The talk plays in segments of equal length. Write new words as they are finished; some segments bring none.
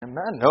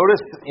Amen.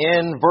 Notice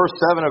in verse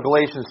 7 of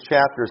Galatians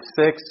chapter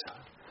 6,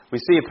 we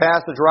see a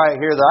passage right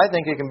here that I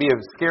think it can be a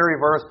scary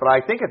verse, but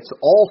I think it's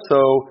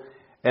also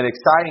an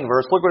exciting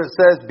verse. Look what it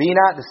says, "Be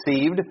not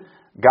deceived,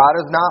 God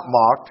is not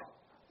mocked.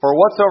 For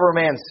whatsoever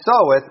man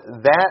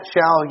soweth, that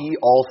shall he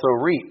also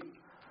reap.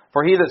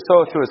 For he that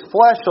soweth to his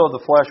flesh shall of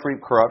the flesh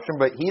reap corruption,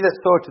 but he that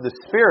soweth to the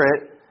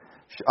Spirit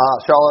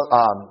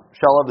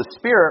shall of the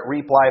Spirit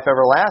reap life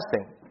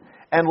everlasting.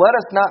 And let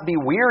us not be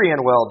weary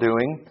in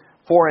well-doing,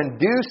 for in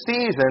due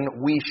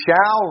season we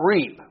shall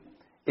reap,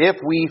 if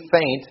we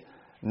faint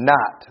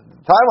not."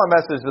 The title of my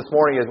message this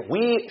morning is,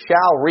 "We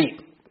shall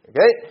reap."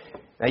 Okay?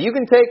 Now you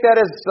can take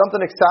that as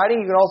something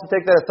exciting. You can also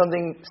take that as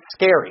something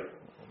scary.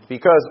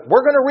 Because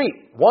we're going to reap.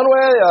 One way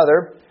or the other,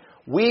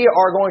 we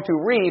are going to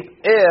reap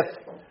if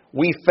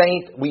we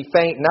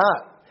faint not.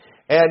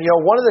 And,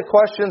 one of the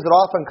questions that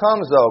often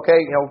comes, though, okay,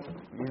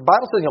 the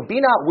Bible says, be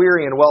not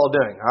weary in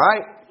well-doing, all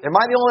right? Am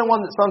I the only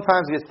one that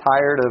sometimes gets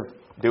tired of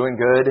doing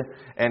good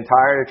and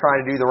tired of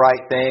trying to do the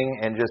right thing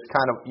and just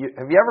kind of,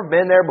 have you ever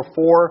been there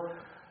before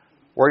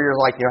where you're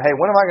like, hey,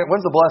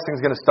 when's the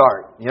blessings going to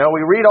start?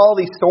 We read all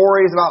these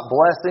stories about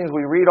blessings.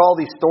 We read all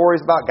these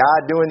stories about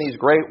God doing these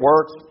great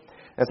works.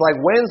 It's like,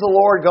 when's the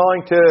Lord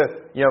going to,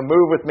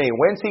 move with me?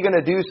 When's He going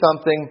to do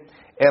something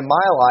in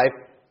my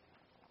life?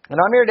 And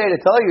I'm here today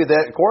to tell you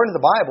that according to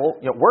the Bible,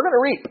 we're going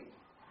to reap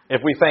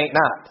if we faint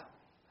not.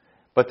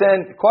 But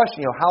then the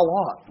question, how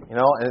long?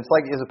 And it's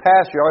like, as a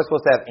pastor, you're always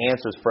supposed to have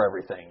answers for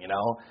everything,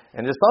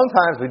 And just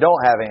sometimes we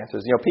don't have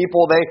answers.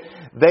 People,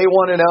 they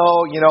want to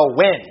know,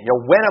 when.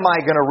 When am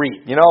I going to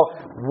reap?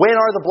 When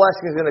are the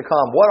blessings going to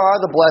come? What are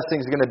the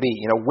blessings going to be?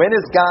 When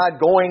is God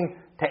going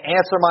to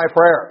answer my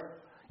prayer?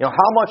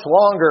 How much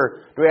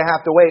longer do I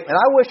have to wait? And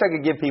I wish I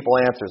could give people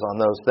answers on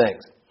those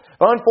things.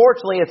 But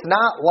unfortunately, it's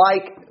not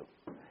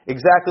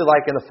exactly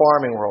like in the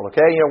farming world,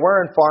 okay?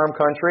 We're in farm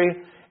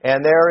country,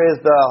 and there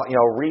is the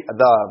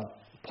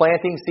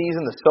planting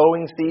season, the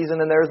sowing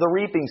season, and there's the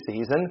reaping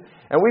season.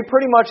 And we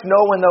pretty much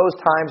know when those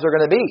times are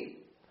going to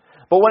be.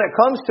 But when it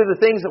comes to the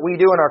things that we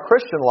do in our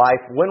Christian life,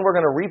 when we're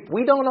going to reap,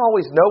 we don't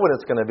always know what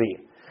it's going to be.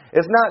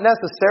 It's not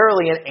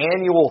necessarily an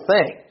annual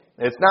thing.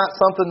 It's not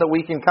something that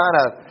we can kind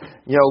of,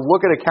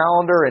 look at a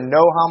calendar and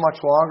know how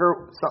much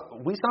longer.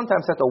 We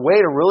sometimes have to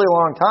wait a really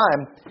long time,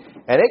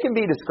 and it can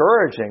be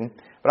discouraging.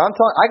 But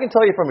I can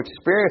tell you from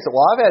experience that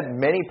while I've had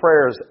many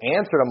prayers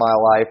answered in my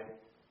life,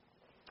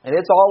 and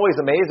it's always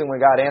amazing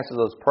when God answers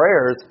those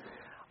prayers,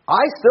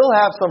 I still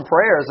have some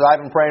prayers that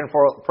I've been praying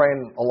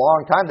a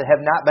long time that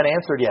have not been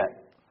answered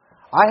yet.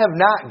 I have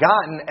not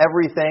gotten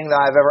everything that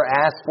I've ever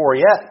asked for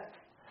yet.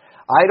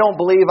 I don't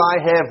believe I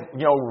have,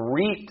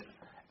 reaped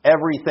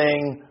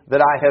everything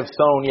that I have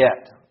sown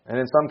yet. And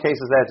in some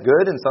cases that's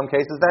good, in some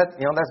cases that's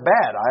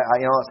bad.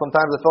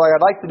 Sometimes I feel like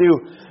I'd like to do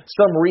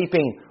some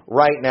reaping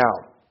right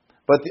now.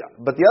 But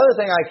the other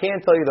thing I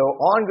can tell you, though,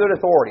 on good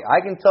authority, I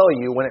can tell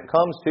you when it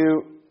comes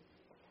to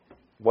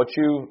what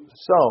you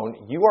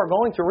sown, you are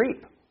going to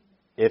reap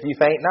if you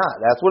faint not.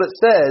 That's what it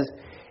says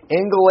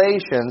in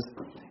Galatians.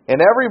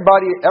 And every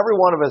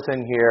one of us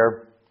in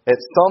here, in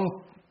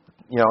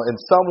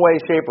some way,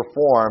 shape, or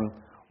form,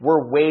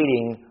 we're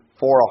waiting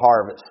for a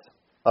harvest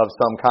of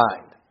some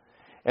kind.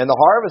 And the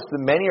harvest that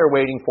many are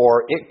waiting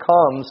for, it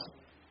comes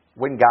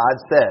when God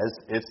says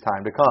it's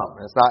time to come.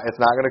 It's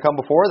not going to come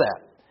before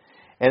that.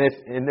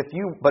 If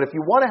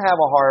you want to have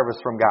a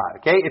harvest from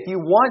God, okay, if you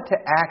want to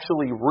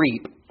actually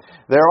reap,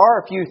 there are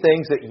a few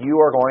things that you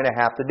are going to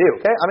have to do.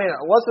 Okay, I mean,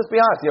 let's just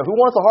be honest. Who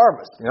wants a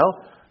harvest?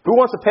 Who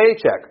wants a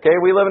paycheck? Okay,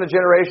 we live in a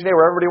generation today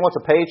where everybody wants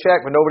a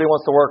paycheck, but nobody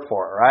wants to work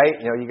for it, right?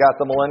 You got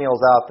the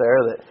millennials out there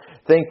that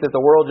think that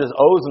the world just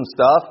owes them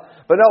stuff.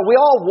 But no, we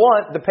all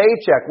want the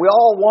paycheck. We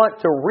all want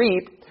to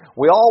reap.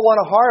 We all want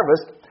a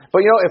harvest.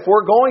 But if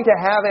we're going to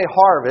have a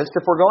harvest,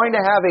 if we're going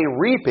to have a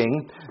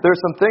reaping, there's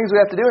some things we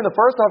have to do. And the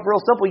first off,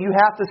 real simple, you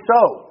have to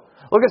sow.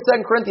 Look at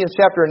 2 Corinthians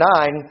chapter 9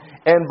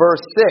 and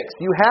verse 6.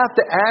 You have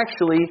to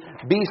actually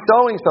be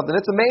sowing something.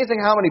 It's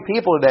amazing how many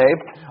people today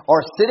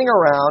are sitting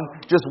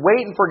around just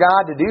waiting for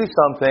God to do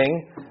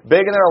something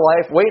big in their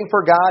life, waiting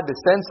for God to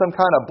send some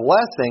kind of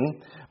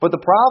blessing. But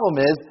the problem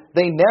is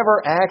they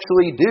never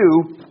actually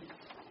do.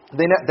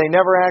 They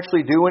never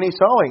actually do any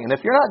sowing. And if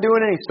you're not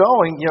doing any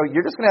sowing,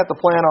 you're just going to have to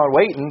plan on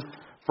waiting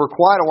for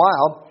quite a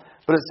while.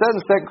 But it says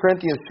in 2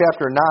 Corinthians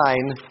chapter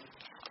 9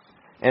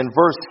 and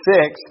verse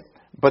 6,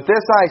 "But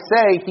this I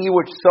say, he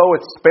which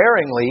soweth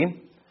sparingly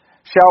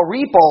shall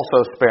reap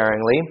also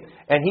sparingly,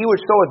 and he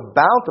which soweth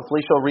bountifully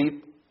shall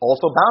reap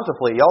also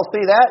bountifully." Y'all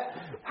see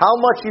that? How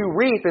much you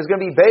reap is going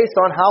to be based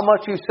on how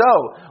much you sow.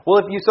 Well,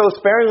 if you sow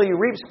sparingly, you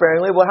reap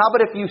sparingly. Well, how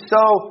about if you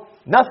sow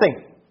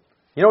nothing?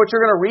 You know what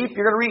you're going to reap?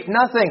 You're going to reap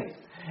nothing.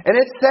 And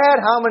it's sad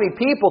how many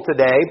people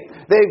today,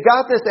 they've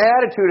got this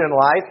attitude in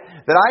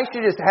life that I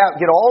should just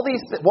get all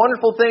these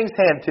wonderful things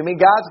handed to me.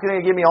 God's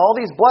going to give me all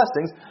these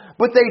blessings,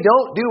 but they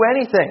don't do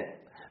anything.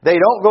 They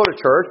don't go to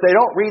church. They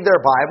don't read their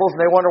Bibles, and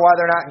they wonder why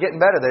they're not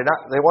getting better. They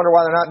wonder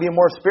why they're not being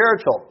more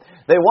spiritual.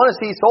 They want to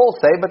see souls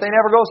saved, but they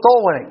never go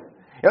soul winning.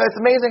 You know, it's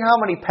amazing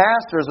how many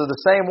pastors are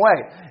the same way.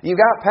 You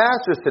got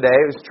pastors today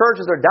whose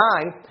churches are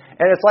dying,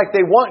 and it's like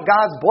they want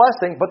God's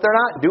blessing, but they're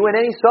not doing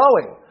any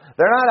sowing.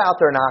 They're not out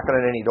there knocking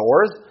on any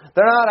doors.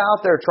 They're not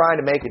out there trying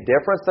to make a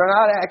difference. They're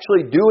not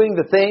actually doing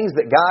the things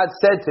that God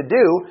said to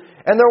do,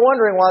 and they're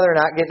wondering why they're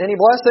not getting any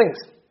blessings.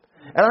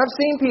 And I've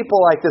seen people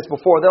like this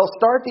before. They'll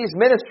start these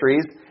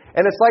ministries,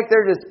 and it's like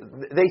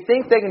they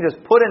think they can just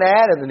put an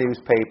ad in the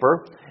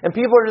newspaper, and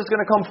people are just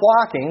going to come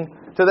flocking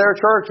to their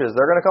churches.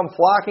 They're going to come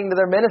flocking to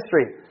their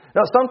ministry.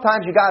 No,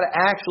 sometimes you got to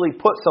actually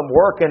put some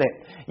work in it.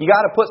 You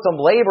got to put some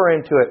labor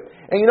into it.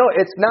 And you know,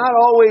 it's not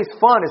always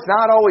fun. It's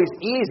not always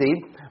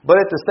easy. But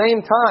at the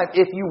same time,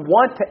 if you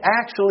want to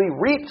actually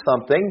reap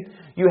something,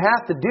 you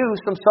have to do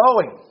some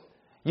sowing.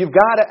 You've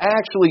got to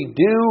actually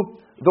do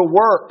the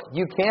work.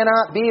 You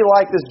cannot be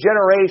like this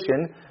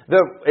generation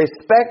that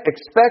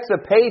expects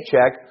a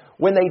paycheck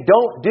when they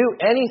don't do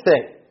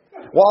anything.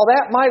 While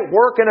that might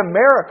work in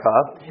America,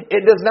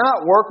 it does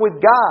not work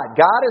with God.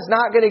 God is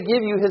not going to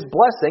give you His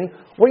blessing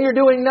when you're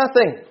doing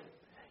nothing.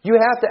 You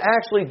have to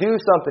actually do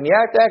something. You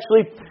have to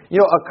actually,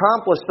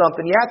 accomplish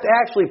something. You have to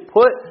actually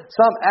put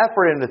some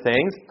effort into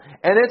things.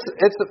 And it's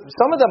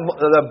some of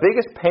the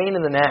biggest pain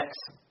in the necks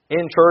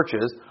in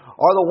churches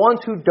are the ones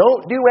who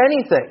don't do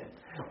anything.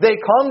 They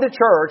come to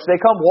church, they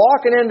come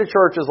walking into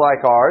churches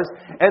like ours,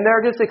 and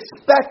they're just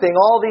expecting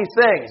all these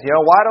things.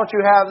 Why don't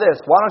you have this?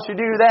 Why don't you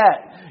do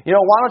that?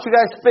 Why don't you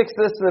guys fix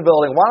this in the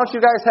building? Why don't you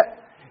guys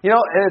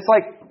and it's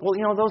like, well,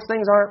 those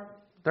things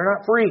they're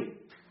not free.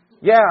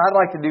 Yeah, I'd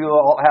like to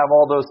have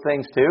all those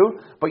things too,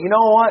 but you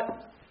know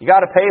what? You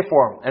got to pay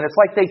for them. And it's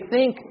like they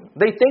think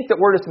that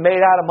we're just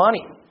made out of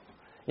money.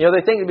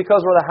 They think that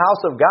because we're the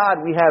house of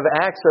God, we have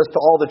access to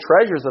all the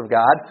treasures of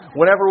God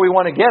whenever we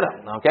want to get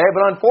them. Okay?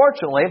 But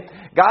unfortunately,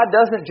 God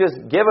doesn't just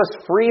give us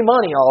free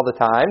money all the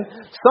time.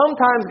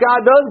 Sometimes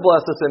God does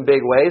bless us in big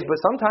ways, but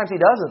sometimes He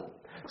doesn't.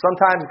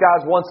 Sometimes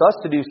God wants us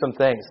to do some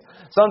things.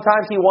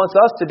 Sometimes He wants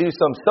us to do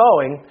some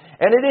sowing.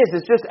 And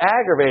it's just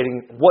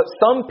aggravating what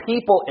some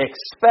people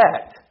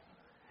expect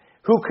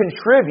who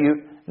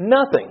contribute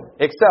nothing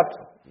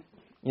except,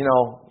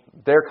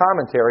 their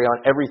commentary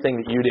on everything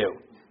that you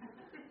do.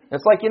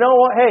 It's like, you know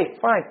what? Hey,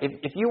 fine.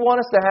 If you want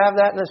us to have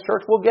that in this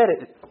church, we'll get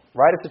it.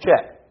 Write us a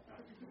check.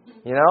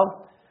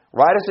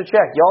 Write us a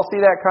check. Y'all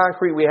see that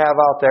concrete we have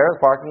out there in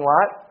the parking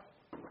lot?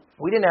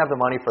 We didn't have the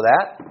money for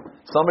that.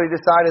 Somebody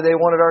decided they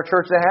wanted our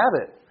church to have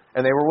it,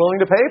 and they were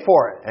willing to pay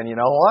for it. And you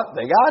know what?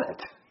 They got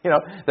it.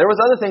 There was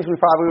other things we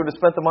probably would have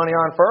spent the money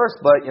on first,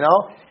 but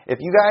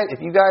if you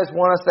guys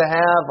want us to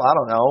have, I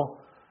don't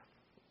know,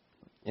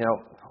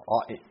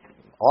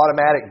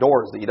 automatic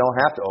doors that you don't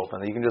have to open,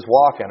 that you can just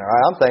walk in. All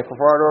right, I'm thankful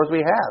for our doors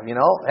we have.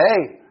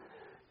 Hey,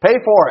 pay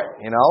for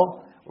it.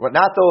 But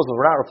not those ones.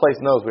 We're not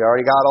replacing those. We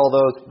already got all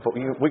those. But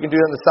we can do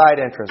it in the side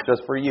entrance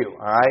just for you.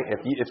 All right.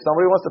 If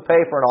somebody wants to pay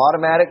for an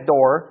automatic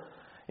door,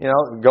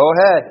 go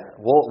ahead.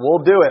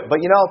 We'll do it. But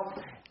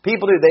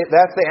people do.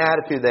 That's the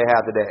attitude they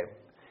have today,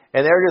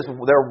 and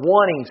they're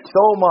wanting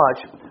so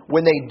much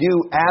when they do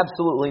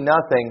absolutely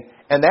nothing,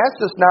 and that's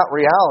just not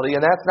reality,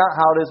 and that's not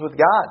how it is with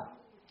God.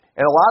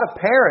 And a lot of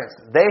parents,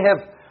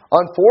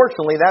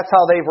 unfortunately, that's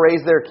how they've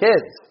raised their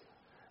kids.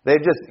 They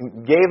just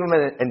gave them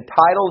an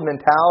entitled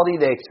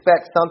mentality. They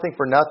expect something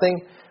for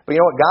nothing. But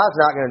you know what? God's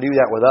not going to do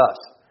that with us.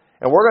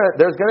 And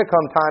there's going to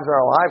come times in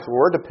our lives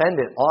where we're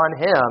dependent on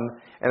Him.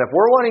 And if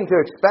we're wanting to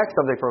expect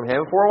something from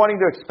Him, if we're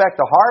wanting to expect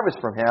a harvest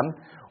from Him,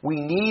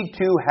 we need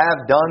to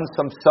have done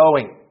some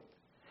sowing.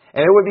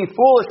 And it would be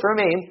foolish for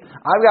me.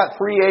 I've got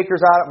 3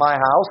 acres out at my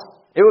house.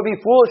 It would be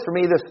foolish for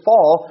me this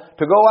fall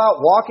to go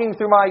out walking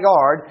through my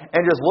yard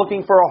and just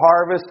looking for a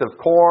harvest of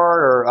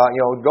corn or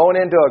going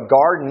into a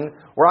garden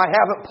where I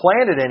haven't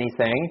planted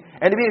anything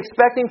and to be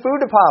expecting food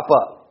to pop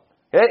up.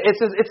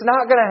 It's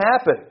not going to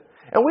happen.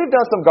 And we've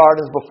done some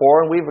gardens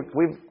before and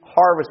we've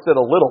harvested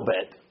a little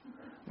bit,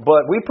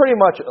 but we pretty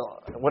much,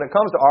 when it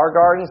comes to our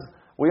gardens,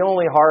 we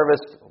only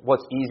harvest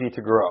what's easy to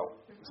grow.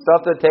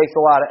 Stuff that takes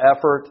a lot of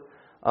effort.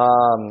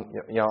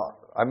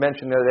 I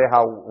mentioned the other day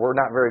how we're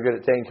not very good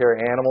at taking care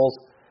of animals.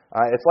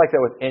 It's like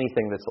that with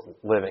anything that's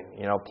living.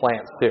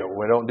 Plants too.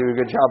 We don't do a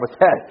good job with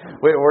that.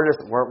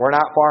 We're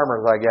not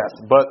farmers, I guess.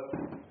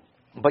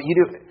 But you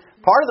do.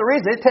 Part of the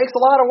reason it takes a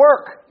lot of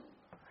work,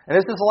 and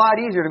it's just a lot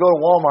easier to go to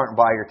Walmart and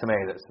buy your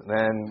tomatoes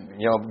than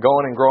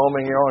going and growing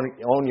them in your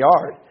own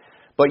yard.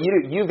 But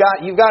you've got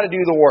to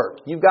do the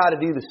work. You've got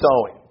to do the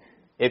sowing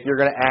if you're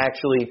going to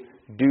actually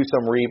do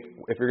some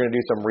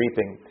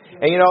reaping.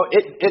 And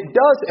it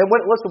does. And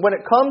when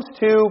it comes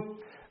to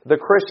the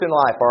Christian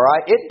life, all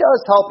right, it does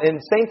help. And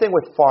same thing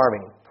with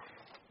farming.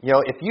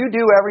 If you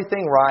do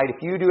everything right,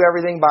 if you do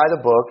everything by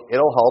the book,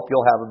 it'll help.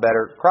 You'll have a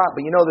better crop.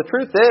 But the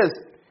truth is,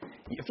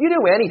 if you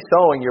do any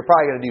sowing, you're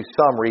probably going to do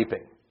some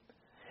reaping.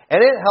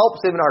 And it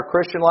helps in our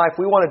Christian life.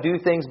 We want to do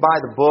things by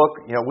the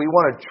book. We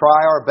want to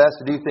try our best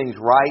to do things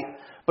right.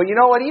 But you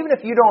know what? Even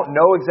if you don't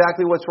know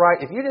exactly what's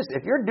right, if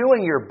you're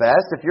doing your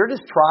best, if you're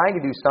just trying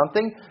to do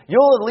something,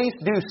 you'll at least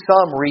do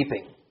some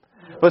reaping.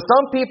 But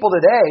some people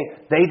today,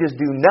 they just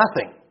do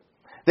nothing.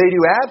 They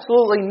do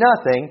absolutely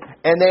nothing,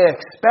 and they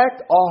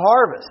expect a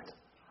harvest.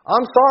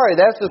 I'm sorry,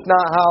 that's just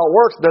not how it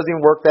works. It doesn't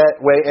even work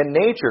that way in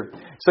nature.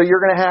 So you're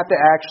going to have to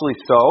actually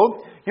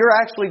sow. You're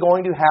actually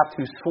going to have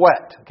to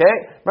sweat. Okay?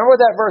 Remember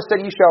what that verse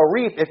said, you shall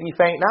reap if you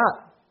faint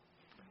not.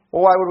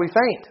 Well, why would we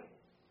faint?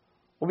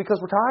 Well, because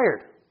we're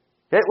tired.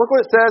 Okay? Look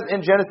what it says in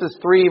Genesis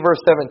 3,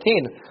 verse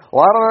 17.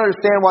 Well, I don't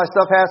understand why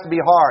stuff has to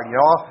be hard. You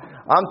know,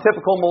 I'm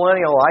typical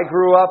millennial. I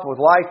grew up with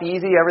life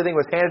easy. Everything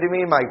was handed to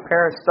me. My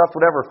parents stuffed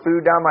whatever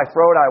food down my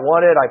throat I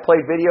wanted. I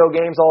played video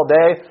games all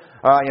day.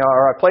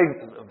 Or I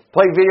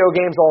played video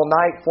games all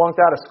night, flunked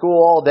out of school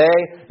all day,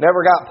 never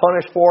got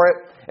punished for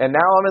it. And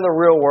now I'm in the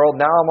real world.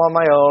 Now I'm on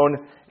my own,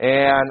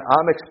 and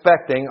I'm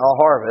expecting a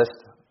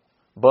harvest.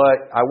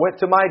 But I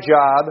went to my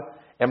job,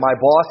 and my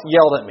boss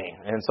yelled at me,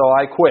 and so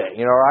I quit.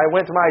 Or I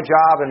went to my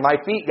job, and my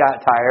feet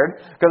got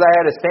tired because I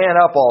had to stand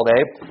up all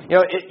day.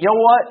 You know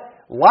what?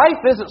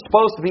 Life isn't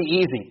supposed to be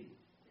easy.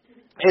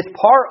 It's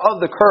part of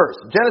the curse.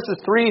 Genesis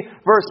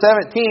 3, verse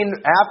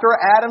 17, after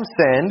Adam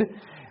sinned,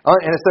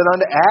 and it said,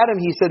 unto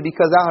Adam, he said,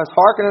 because thou hast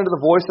hearkened unto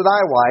the voice of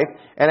thy wife,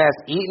 and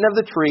hast eaten of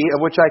the tree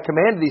of which I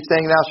commanded thee,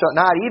 saying, thou shalt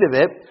not eat of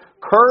it.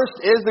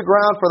 Cursed is the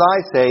ground for thy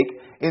sake.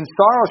 In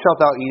sorrow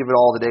shalt thou eat of it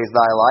all the days of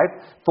thy life.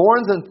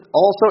 Thorns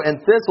and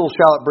thistles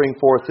shall it bring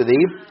forth to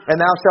thee. And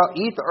thou shalt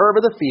eat the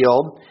herb of the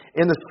field.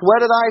 In the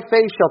sweat of thy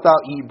face shalt thou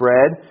eat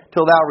bread,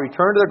 till thou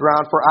return to the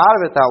ground, for out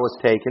of it thou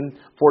wast taken.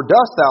 For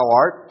dust thou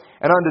art,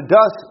 and unto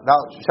dust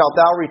shalt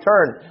thou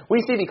return.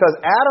 We see because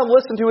Adam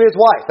listened to his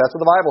wife. That's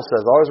what the Bible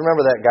says. Always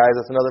remember that, guys.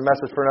 That's another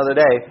message for another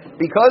day.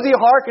 Because he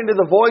hearkened to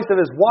the voice of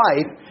his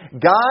wife,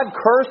 God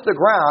cursed the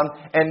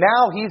ground, and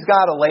now he's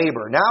got to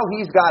labor. Now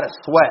he's got to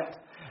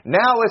sweat.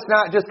 Now it's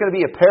not just going to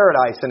be a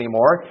paradise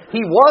anymore.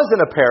 He was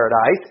in a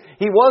paradise.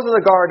 He was in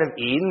the Garden of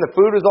Eden. The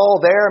food was all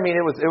there. I mean,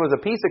 it was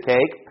a piece of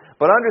cake.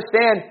 But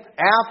understand,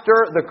 after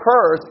the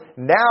curse,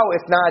 now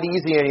it's not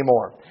easy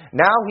anymore.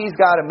 Now he's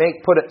got to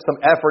put some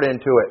effort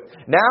into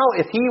it. Now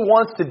if he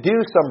wants to do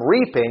some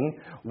reaping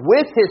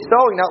with his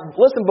sowing. Now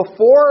listen,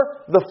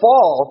 before the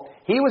fall,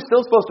 he was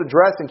still supposed to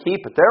dress and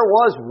keep it. There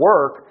was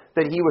work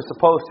that he was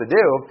supposed to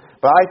do.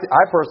 But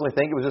I personally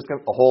think it was just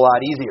a whole lot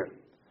easier.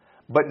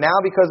 But now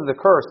because of the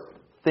curse,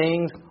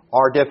 things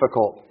are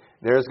difficult.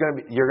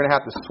 You're going to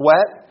have to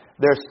sweat.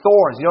 There's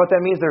thorns. You know what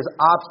that means? There's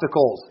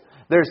obstacles.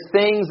 There's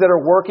things that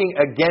are working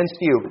against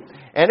you.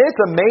 And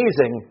it's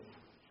amazing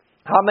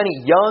how many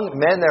young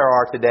men there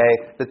are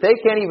today that they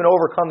can't even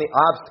overcome the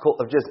obstacle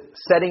of just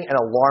setting an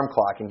alarm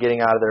clock and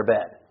getting out of their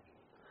bed.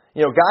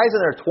 Guys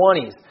in their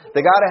 20s,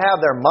 they got to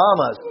have their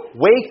mamas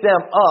wake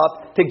them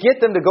up to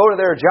get them to go to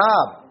their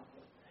job.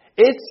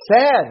 It's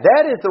sad.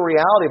 That is the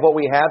reality of what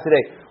we have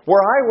today.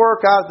 Where I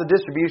work out at the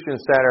distribution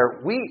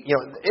center,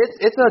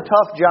 it's a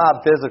tough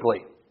job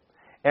physically.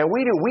 And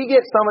we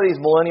get some of these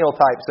millennial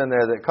types in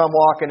there that come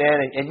walking in,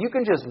 and you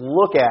can just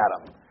look at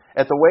them,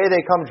 at the way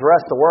they come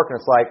dressed to work, and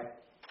it's like,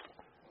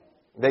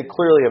 they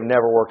clearly have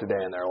never worked a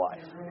day in their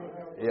life.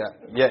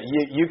 Yeah.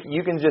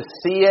 You can just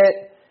see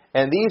it,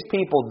 and these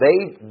people,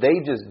 they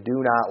just do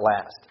not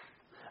last.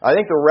 I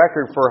think the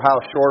record for how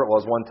short it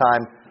was one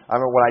time, I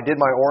remember when I did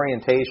my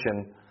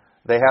orientation,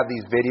 they have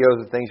these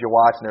videos and things you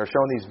watch, and they were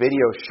showing these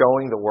videos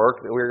showing the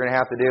work that we were going to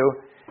have to do.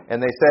 And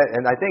they said,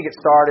 and I think it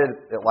started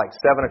at like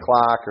 7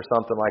 o'clock or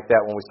something like that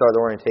when we started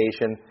the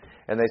orientation.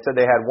 And they said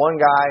they had one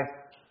guy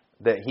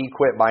that he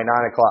quit by 9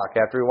 o'clock.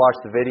 After he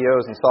watched the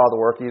videos and saw the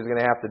work he was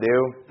going to have to do,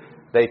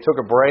 they took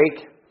a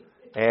break,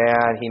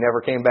 and he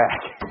never came back.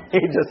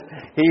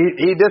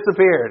 he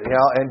disappeared,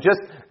 and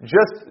just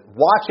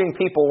watching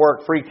people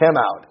work freaked him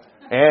out.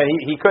 And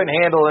he couldn't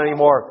handle it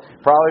anymore.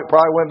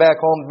 Probably went back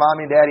home to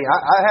mommy and daddy.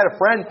 I had a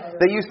friend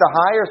that used to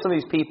hire some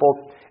of these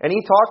people, and he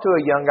talked to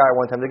a young guy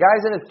one time. The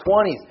guy's in his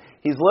 20s.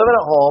 He's living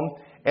at home,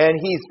 and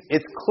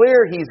it's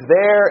clear he's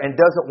there and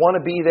doesn't want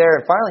to be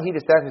there. And finally he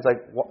just asked me, he's like,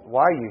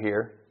 why are you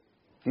here?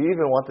 Do you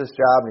even want this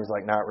job? And he's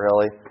like, not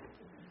really.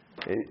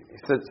 He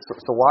said,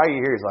 so why are you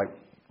here? He's like,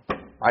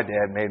 my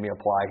dad made me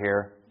apply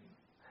here.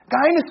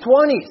 Guy in his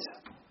 20s.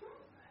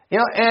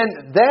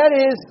 And that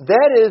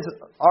is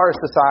our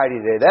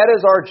society today. That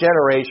is our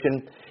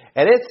generation.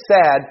 And it's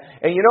sad.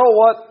 And you know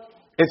what?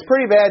 It's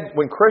pretty bad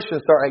when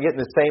Christians start getting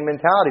the same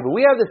mentality. But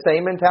we have the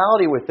same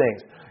mentality with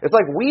things. It's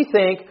like we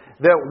think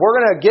that we're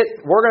going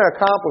to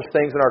accomplish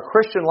things in our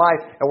Christian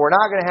life, and we're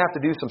not going to have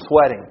to do some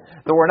sweating.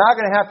 That we're not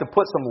going to have to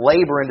put some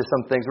labor into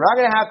some things. We're not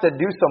going to have to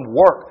do some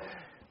work.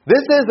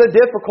 This is a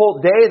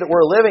difficult day that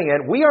we're living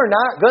in. We are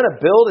not going to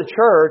build a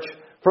church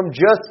from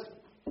just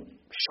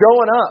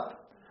showing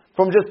up,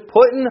 from just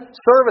putting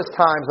service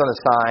times on a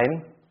sign,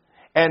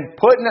 and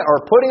putting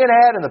an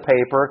ad in the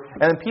paper,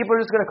 and then people are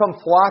just going to come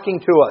flocking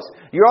to us.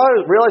 You ought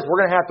to realize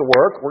we're going to have to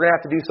work, we're going to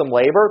have to do some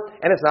labor,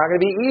 and it's not going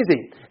to be easy.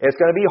 It's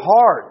going to be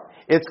hard.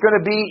 It's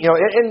going to be,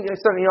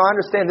 I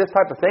understand this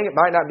type of thing. It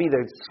might not be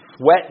the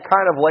sweat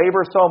kind of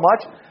labor so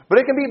much, but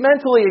it can be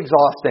mentally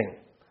exhausting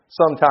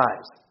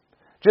sometimes.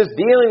 Just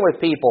dealing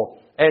with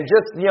people And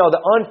just,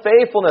 the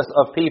unfaithfulness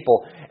of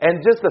people.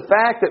 And just the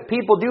fact that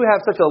people do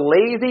have such a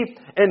lazy,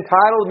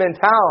 entitled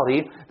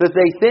mentality that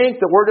they think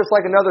that we're just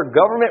like another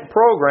government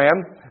program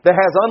that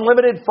has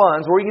unlimited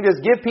funds where we can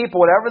just give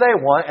people whatever they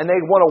want, and they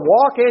want to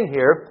walk in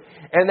here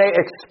and they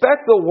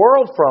expect the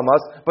world from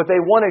us, but they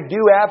want to do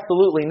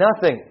absolutely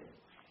nothing.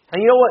 And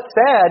you know what's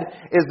sad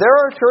is there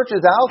are churches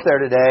out there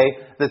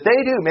today that they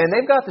do, man,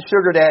 they've got the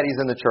sugar daddies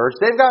in the church.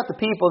 They've got the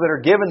people that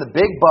are giving the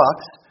big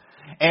bucks,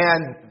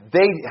 and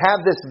they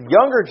have this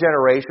younger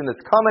generation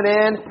that's coming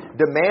in,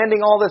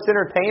 demanding all this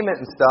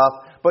entertainment and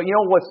stuff. But you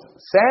know what's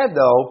sad,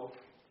 though,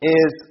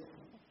 is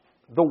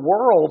the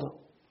world,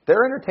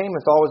 their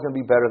entertainment's always going to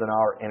be better than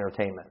our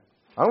entertainment.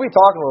 I'm going to be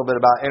talking a little bit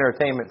about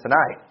entertainment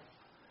tonight.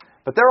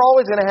 But they're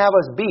always going to have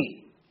us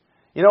beat.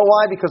 You know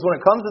why? Because when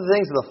it comes to the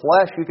things of the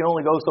flesh, you can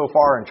only go so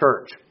far in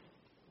church.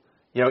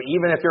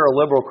 Even if you're a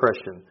liberal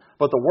Christian.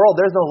 But the world,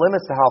 there's no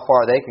limits to how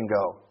far they can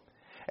go.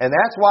 And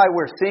that's why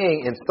we're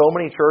seeing in so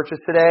many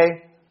churches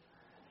today,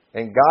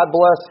 and God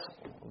bless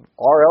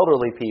our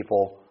elderly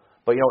people,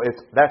 but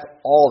that's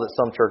all that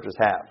some churches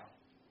have.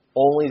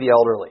 Only the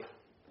elderly.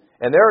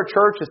 And there are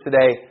churches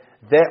today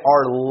that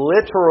are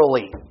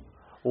literally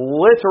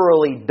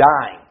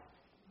dying.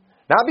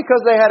 Not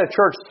because they had a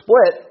church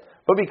split,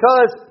 but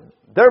because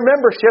their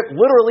membership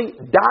literally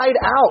died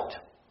out.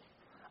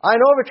 I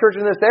know of a church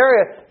in this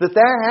area that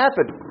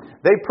happened.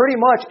 They pretty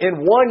much,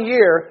 in 1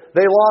 year,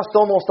 they lost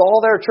almost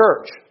all their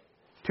church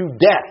to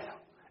death.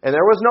 And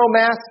there was no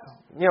mass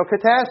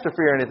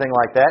catastrophe or anything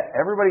like that.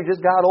 Everybody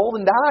just got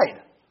old and died.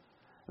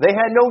 They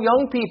had no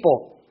young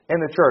people in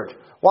the church.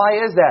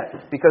 Why is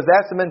that? Because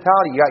that's the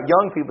mentality. You got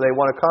young people, they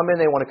want to come in,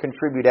 they want to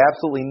contribute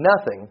absolutely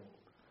nothing.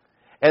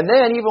 And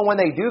then even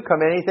when they do come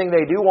in, anything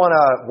they do want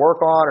to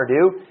work on or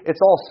do, it's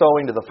all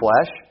sowing to the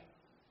flesh.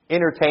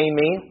 Entertain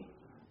me.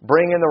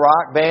 Bring in the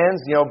rock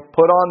bands,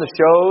 put on the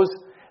shows.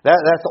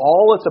 That's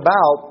all it's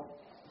about.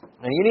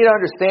 And you need to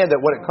understand that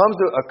when it comes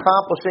to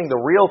accomplishing the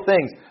real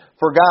things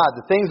for God,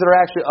 the things that are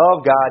actually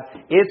of God,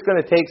 it's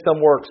going to take some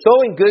work.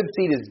 Sowing good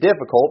seed is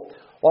difficult,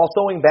 while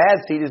sowing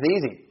bad seed is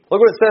easy. Look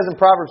what it says in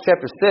Proverbs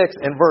chapter 6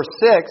 and verse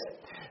 6.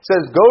 It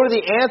says, "Go to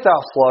the ant, thou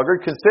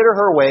sluggard, consider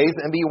her ways,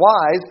 and be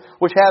wise,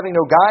 which having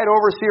no guide,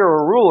 overseer,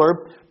 or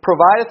ruler,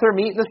 provideth her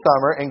meat in the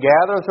summer, and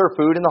gathereth her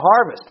food in the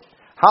harvest.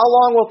 How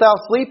long wilt thou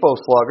sleep, O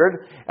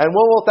sluggard? And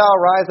when wilt thou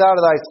rise out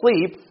of thy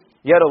sleep?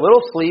 Yet a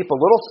little sleep, a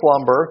little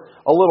slumber,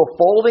 a little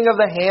folding of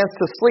the hands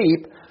to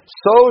sleep,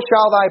 so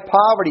shall thy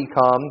poverty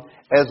come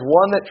as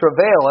one that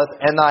travaileth,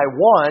 and thy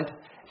want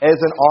as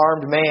an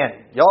armed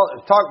man."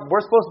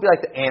 We're supposed to be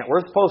like the ant.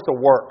 We're supposed to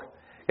work.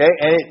 Okay?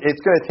 And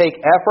it's going to take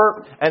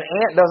effort. An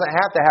ant doesn't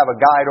have to have a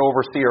guide,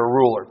 overseer, or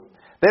ruler.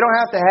 They don't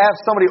have to have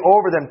somebody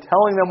over them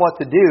telling them what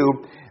to do.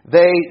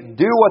 They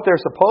do what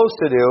they're supposed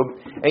to do.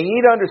 And you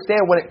need to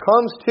understand when it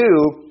comes to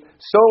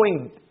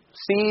sowing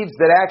seeds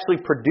that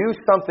actually produce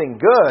something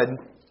good,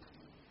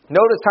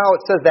 notice how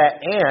it says that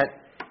ant,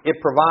 it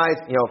provides,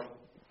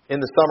 in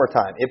the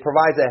summertime. It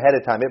provides ahead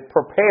of time. It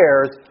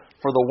prepares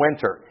for the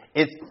winter.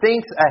 It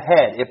thinks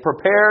ahead. It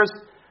prepares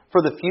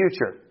for the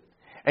future.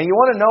 And you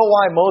want to know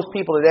why most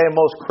people today,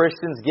 most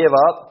Christians give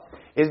up?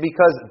 Is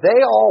because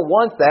they all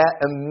want that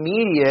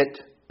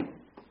immediate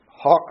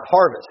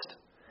harvest.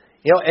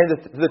 And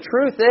the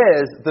truth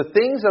is, the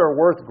things that are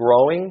worth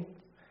growing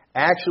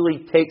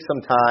actually take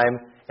some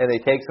time, and they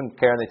take some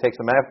care, and they take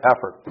some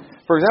effort.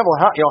 For example,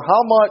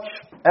 how much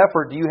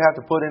effort do you have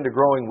to put into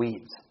growing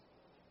weeds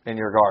in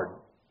your garden?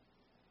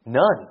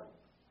 None.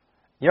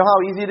 You know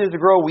how easy it is to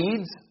grow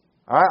weeds?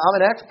 All right,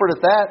 I'm an expert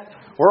at that.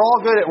 We're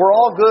all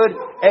good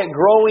at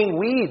growing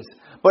weeds.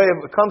 But if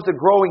it comes to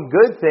growing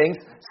good things,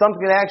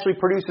 something that actually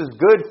produces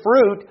good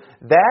fruit,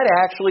 that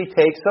actually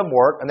takes some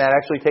work, and that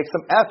actually takes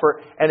some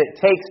effort, and it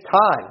takes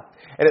time.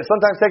 And it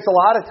sometimes takes a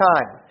lot of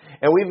time.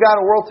 And we've got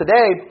a world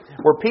today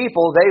where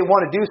people, they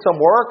want to do some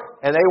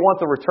work, and they want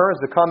the returns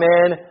to come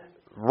in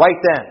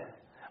right then.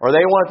 Or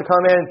they want it to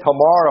come in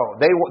tomorrow.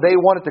 They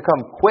want it to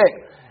come quick.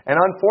 And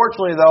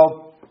unfortunately,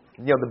 though,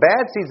 the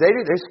bad seeds,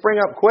 they spring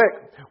up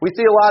quick. We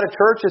see a lot of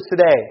churches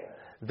today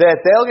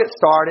that they'll get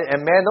started, and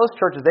man, those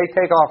churches, they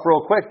take off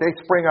real quick. They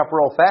spring up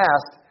real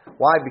fast.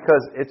 Why? Because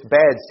it's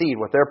bad seed.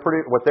 What they're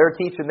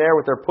teaching there,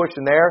 what they're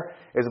pushing there,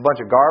 is a bunch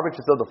of garbage.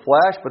 It's of the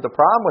flesh. But the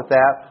problem with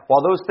that,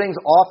 while those things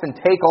often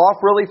take off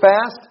really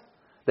fast,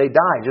 they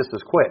die just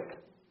as quick.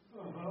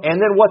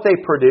 And then what they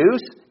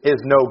produce is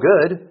no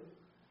good.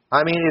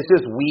 I mean, it's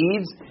just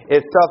weeds.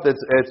 It's stuff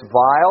it's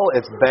vile.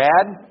 It's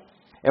bad.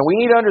 And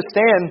we need to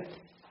understand,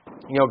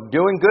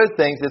 doing good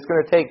things, it's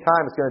going to take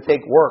time. It's going to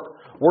take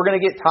work. We're going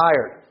to get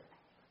tired.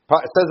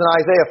 It says in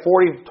Isaiah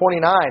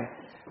 40:29,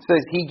 it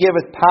says, "He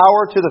giveth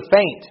power to the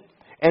faint,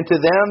 and to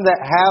them that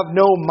have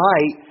no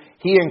might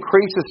He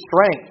increaseth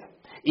strength.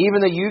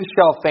 Even the youth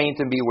shall faint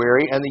and be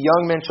weary, and the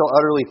young men shall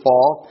utterly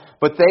fall.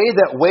 But they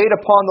that wait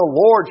upon the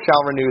Lord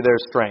shall renew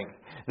their strength.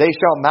 They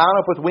shall mount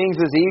up with wings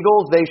as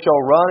eagles. They shall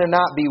run and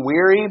not be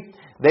weary.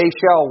 They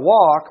shall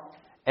walk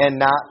and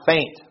not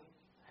faint."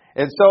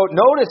 And so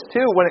notice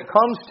too, when it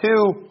comes to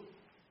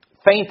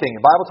fainting,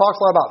 the Bible talks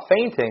a lot about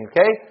fainting,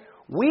 okay?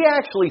 we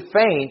actually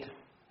faint,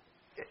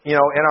 in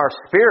our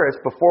spirits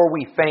before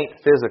we faint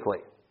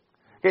physically.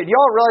 Okay, do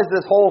y'all realize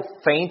this whole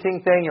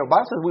fainting thing? The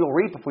Bible says we will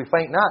reap if we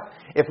faint not.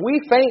 If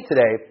we faint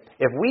today,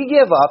 if we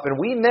give up and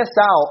we miss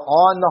out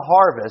on the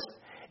harvest,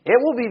 it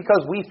will be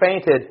because we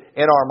fainted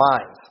in our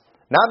minds,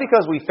 not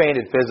because we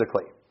fainted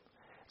physically.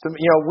 So,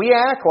 we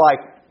act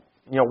like,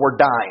 we're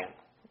dying,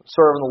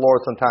 serving the Lord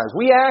sometimes.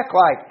 We act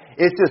like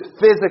it's just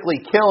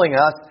physically killing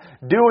us,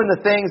 doing the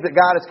things that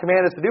God has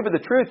commanded us to do. But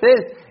the truth is,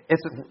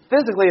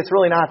 physically it's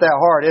really not that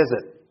hard, is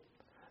it?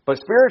 But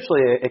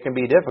spiritually it can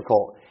be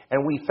difficult.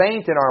 And we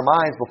faint in our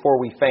minds before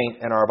we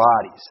faint in our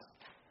bodies.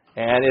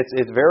 And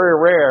it's very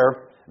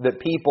rare that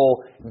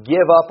people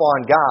give up on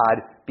God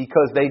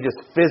because they just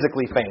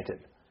physically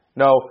fainted.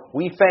 No,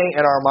 we faint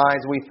in our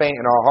minds, we faint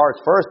in our hearts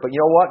first. But you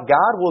know what?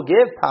 God will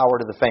give power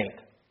to the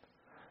faint.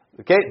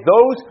 Okay?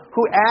 Those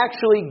who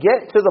actually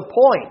get to the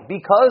point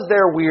because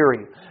they're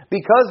weary,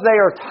 because they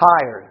are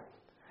tired,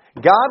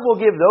 God will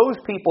give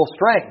those people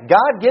strength.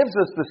 God gives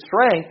us the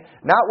strength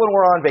not when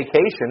we're on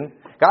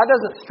vacation. God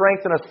doesn't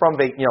strengthen us from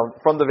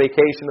the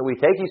vacation that we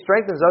take. He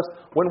strengthens us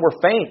when we're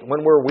faint,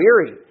 when we're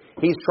weary.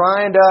 He's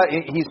going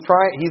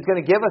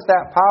to give us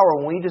that power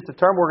when we just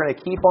determine we're going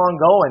to keep on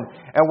going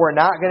and we're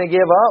not going to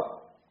give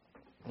up.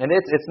 And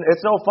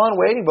it's no fun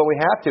waiting, but we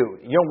have to.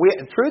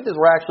 The truth is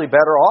we're actually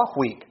better off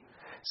weak.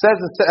 It says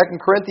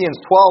in 2 Corinthians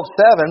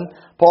 12:7,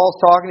 Paul's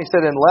talking, he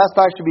said, "Unless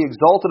I should be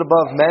exalted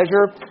above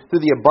measure through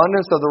the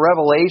abundance of the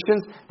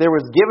revelations, there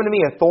was given to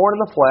me a thorn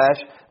in the flesh,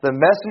 the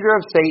messenger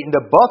of Satan,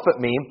 to buffet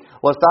me,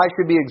 lest I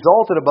should be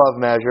exalted above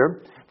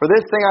measure. For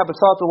this thing I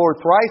besought the Lord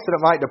thrice, that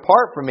it might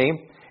depart from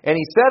me. And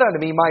he said unto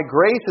me, My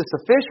grace is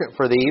sufficient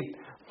for thee,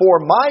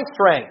 for my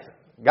strength,"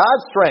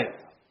 God's strength,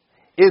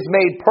 "is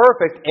made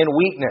perfect in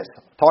weakness."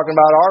 Talking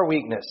about our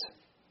weakness.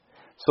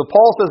 So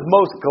Paul says,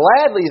 "Most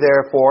gladly,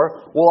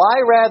 therefore, will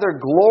I rather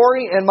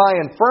glory in my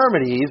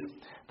infirmities,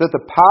 that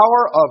the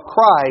power of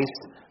Christ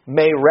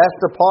may rest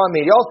upon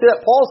me." Y'all see that?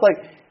 Paul's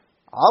like,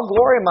 I'll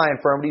glory in my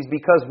infirmities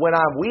because when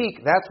I'm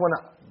weak, that's when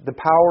the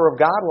power of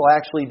God will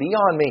actually be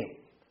on me.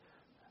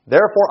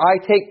 "Therefore I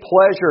take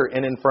pleasure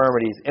in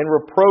infirmities, in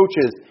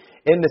reproaches,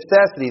 in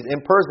necessities, in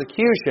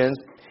persecutions,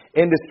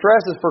 in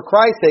distresses for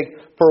Christ's sake.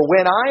 For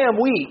when I am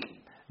weak,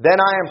 then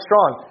I am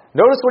strong."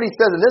 Notice what he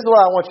says, and this is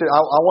what I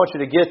want you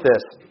to get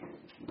this.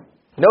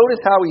 Notice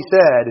how he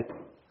said,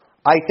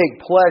 "I take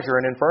pleasure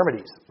in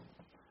infirmities."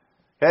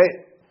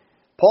 Okay?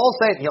 Paul's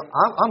saying,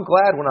 I'm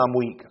glad when I'm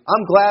weak.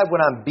 I'm glad when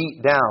I'm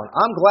beat down.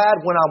 I'm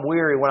glad when I'm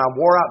weary, when I'm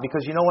wore out,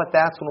 because you know what?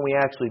 That's when we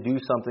actually do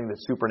something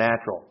that's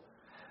supernatural.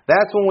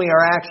 That's when we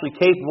are actually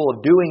capable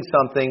of doing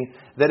something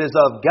that is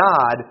of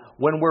God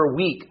when we're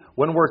weak,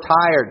 when we're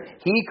tired.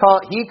 He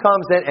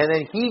comes in and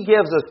then He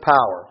gives us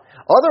power.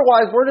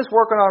 Otherwise, we're just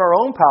working on our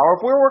own power.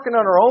 If we're working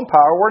on our own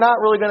power, we're not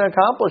really going to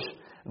accomplish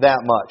that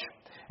much.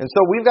 And so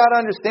we've got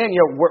to understand,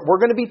 we're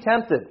going to be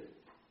tempted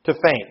to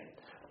faint.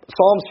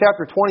 Psalms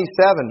chapter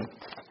 27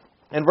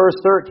 and verse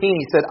 13,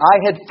 he said, "I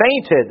had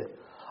fainted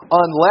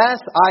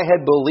unless I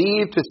had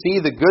believed to see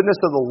the goodness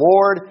of the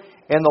Lord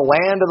in the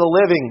land of the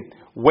living.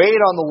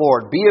 Wait on the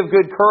Lord, be of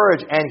good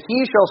courage, and He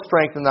shall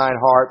strengthen thine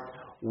heart.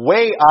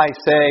 Wait, I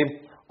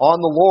say, on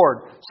the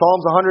Lord."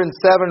 Psalms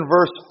 107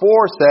 verse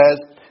 4 says,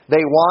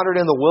 "They wandered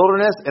in the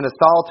wilderness in a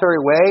solitary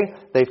way.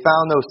 They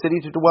found no city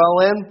to dwell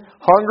in.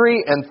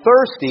 Hungry and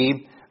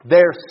thirsty,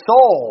 their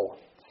soul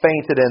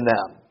fainted in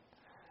them.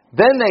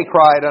 Then they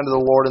cried unto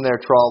the Lord in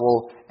their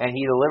trouble, and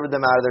He delivered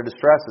them out of their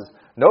distresses."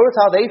 Notice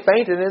how they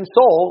fainted in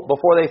soul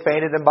before they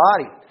fainted in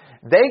body.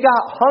 They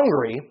got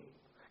hungry.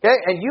 Okay?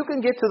 And you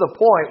can get to the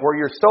point where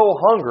you're so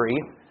hungry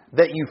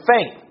that you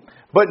faint.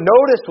 But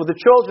notice with the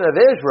children of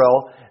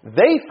Israel,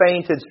 they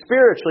fainted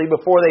spiritually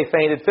before they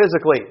fainted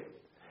physically.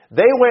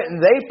 They went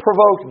and they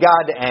provoked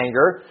God to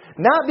anger,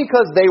 not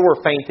because they were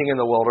fainting in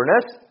the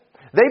wilderness.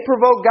 They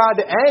provoked God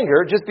to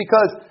anger just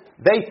because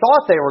they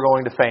thought they were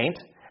going to faint,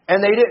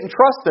 and they didn't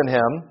trust in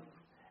Him,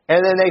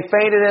 and then they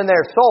fainted in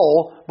their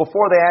soul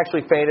before they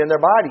actually fainted in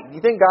their body.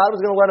 You think God was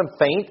going to let them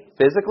faint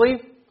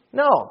physically?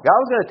 No. God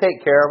was going to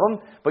take care of them.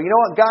 But you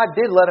know what? God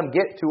did let them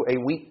get to a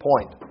weak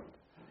point.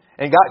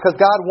 And because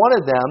God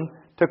wanted them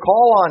to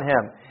call on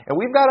Him. And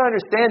we've got to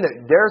understand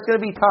that there's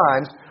going to be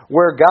times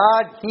where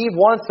He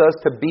wants us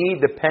to be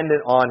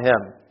dependent on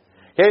Him.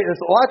 Okay?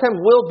 A lot of times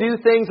we'll do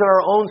things in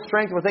our own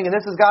strength. We're thinking,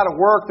 this has got to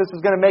work. This is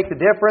going to make the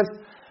difference.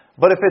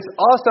 But if it's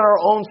us in our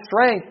own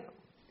strength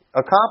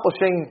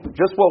accomplishing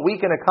just what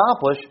we can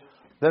accomplish,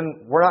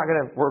 then we're not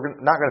going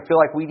to feel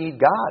like we need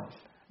God.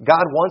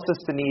 God wants us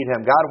to need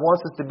Him. God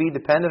wants us to be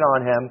dependent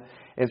on Him.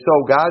 And so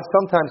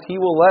sometimes He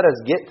will let us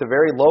get to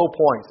very low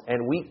points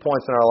and weak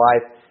points in our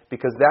life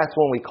because that's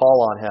when we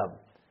call on Him.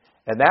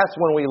 And that's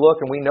when we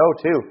look and we know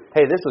too,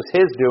 hey, this was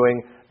His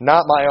doing,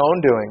 not my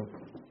own doing.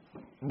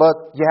 But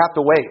you have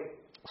to wait.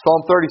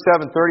 Psalm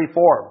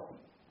 37:34.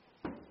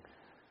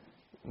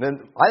 Then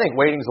I think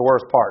waiting's the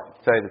worst part,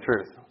 to tell you the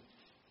truth.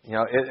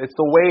 It's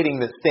the waiting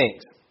that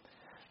stinks.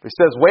 It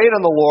says, "Wait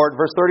on the Lord,"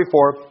 verse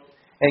 34,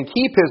 "and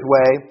keep His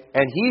way,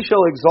 and He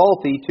shall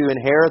exalt thee to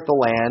inherit the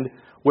land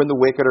when the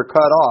wicked are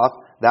cut off.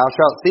 thou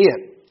shalt see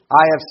it.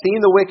 I have seen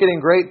the wicked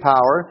in great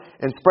power,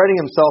 and spreading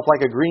himself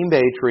like a green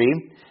bay tree.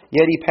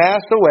 Yet he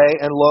passed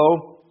away, and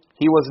lo,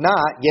 he was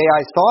not. Yea,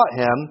 I sought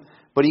him,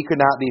 but he could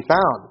not be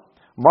found.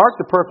 Mark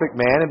the perfect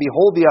man, and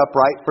behold the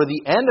upright, for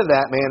the end of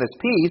that man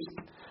is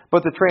peace.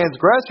 But the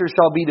transgressors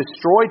shall be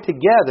destroyed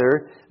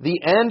together.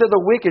 The end of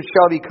the wicked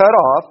shall be cut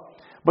off.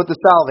 But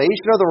the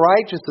salvation of the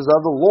righteous is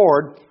of the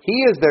Lord. He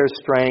is their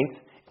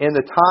strength in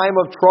the time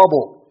of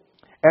trouble.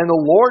 And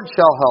the Lord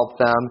shall help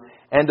them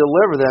and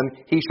deliver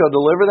them. He shall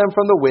deliver them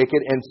from the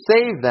wicked and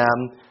save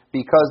them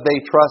because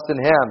they trust in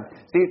Him.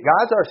 See,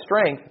 God's our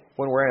strength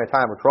when we're in a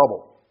time of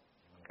trouble.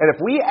 And if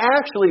we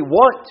actually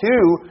want to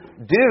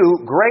do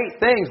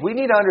great things, we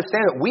need to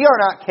understand that we are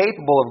not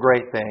capable of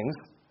great things.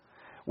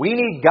 We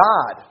need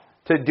God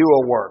to do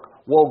a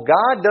work. Well,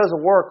 God does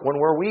a work when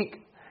we're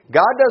weak.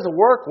 God does a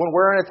work when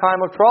we're in a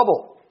time of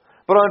trouble.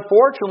 But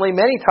unfortunately,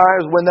 many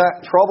times when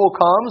that trouble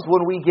comes,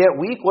 when we get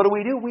weak, what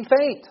do? We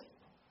faint.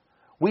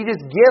 We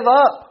just give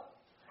up.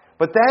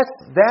 But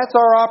that's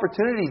our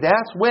opportunity.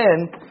 That's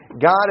when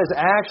God is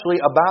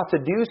actually about to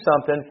do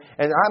something.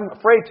 And I'm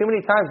afraid too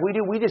many times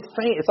we just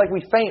faint. It's like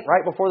we faint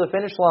right before the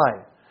finish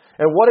line.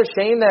 And what a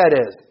shame that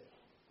is.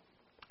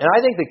 And I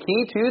think the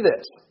key to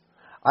this,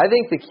 I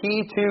think the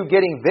key to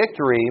getting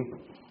victory,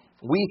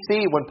 we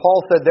see when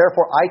Paul said,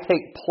 therefore I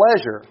take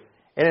pleasure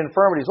in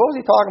infirmities. What was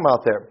he talking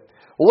about there?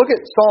 Well, look at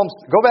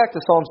go back to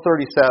Psalms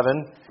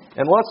 37,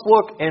 and let's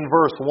look in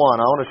verse 1.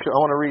 I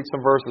want to read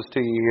some verses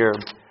to you here.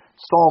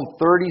 Psalm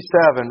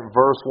 37,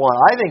 verse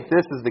 1. I think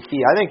this is the key.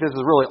 I think this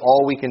is really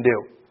all we can do.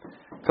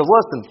 Because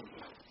listen,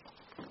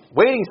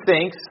 waiting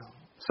stinks.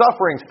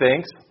 Suffering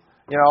stinks.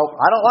 You know,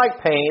 I don't like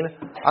pain.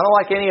 I don't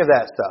like any of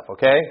that stuff,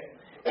 okay?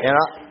 And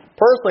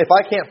personally, if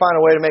I can't find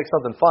a way to make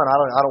something fun,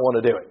 I don't want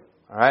to do it.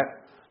 All right?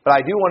 But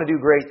I do want to do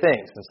great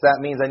things. And so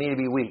that means I need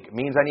to be weak. It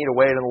means I need to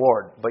wait on the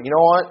Lord. But you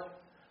know what?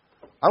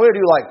 I'm going to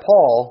do like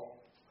Paul.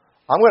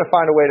 I'm going to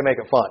find a way to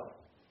make it fun.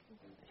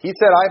 He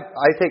said,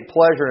 I take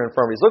pleasure in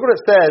infirmities. Look what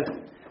it says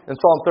in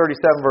Psalm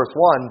 37, verse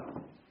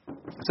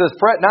 1. It says,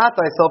 fret not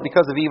thyself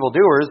because of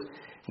evildoers,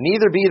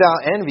 neither be thou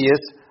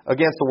envious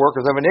against the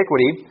workers of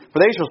iniquity,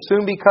 for they shall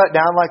soon be cut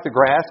down like the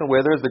grass and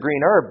wither as the green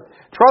herb.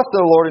 Trust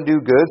in the Lord and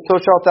do good, so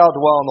shalt thou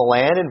dwell in the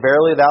land, and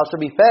verily thou shalt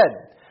be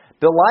fed.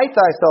 Delight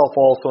thyself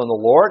also in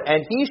the Lord,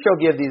 and He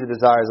shall give thee the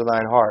desires of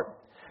thine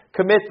heart.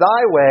 Commit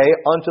thy way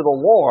unto the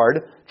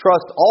Lord,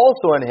 trust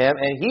also in Him,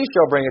 and He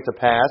shall bring it to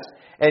pass.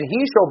 And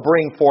He shall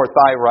bring forth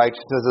thy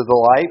righteousness as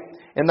the light,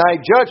 and thy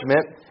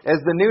judgment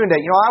as the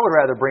noonday. You know, I would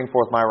rather bring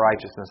forth my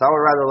righteousness. I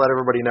would rather let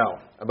everybody know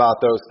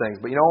about those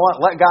things. But you know what?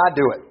 Let God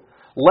do it.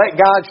 Let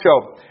God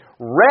show.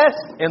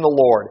 Rest in the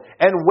Lord,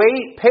 and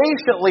wait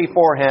patiently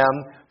for Him.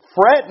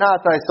 Fret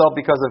not thyself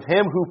because of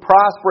him who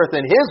prospereth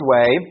in his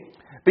way,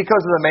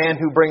 because of the man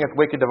who bringeth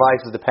wicked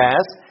devices to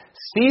pass.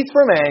 Cease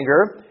from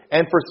anger,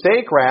 and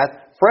forsake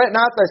wrath. Fret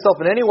not thyself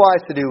in any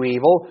wise to do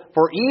evil,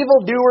 for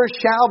evildoers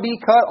shall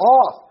be cut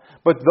off.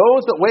 But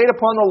those that wait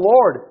upon the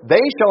Lord,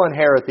 they shall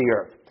inherit the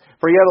earth.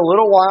 For yet a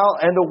little while,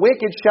 and the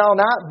wicked shall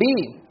not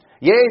be.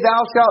 Yea,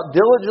 thou shalt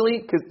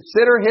diligently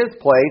consider his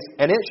place,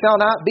 and it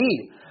shall not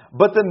be.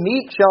 But the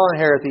meek shall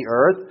inherit the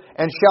earth,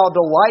 and shall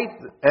delight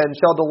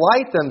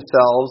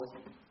themselves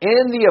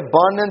in the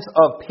abundance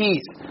of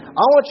peace.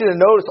 I want you to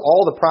notice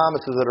all the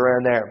promises that are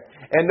in there.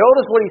 And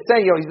notice what he's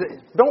saying.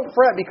 Don't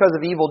fret because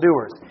of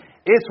evildoers.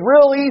 It's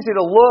real easy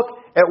to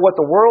look at what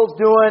the world's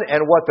doing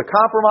and what the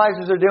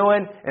compromisers are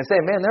doing and say,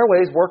 man, their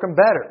way's working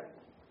better.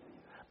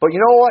 But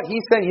you know what?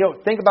 He's saying,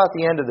 think about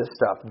the end of this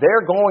stuff.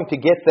 They're going to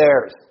get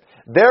theirs.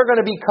 They're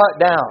going to be cut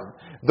down.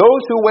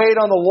 Those who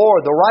wait on the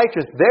Lord, the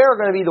righteous, they're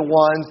going to be the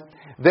ones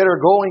that are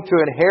going to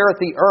inherit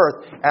the earth.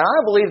 And I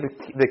believe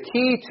the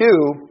key to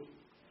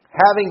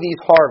having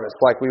these harvests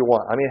like we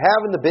want,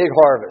 having the big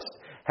harvest,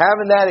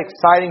 having that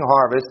exciting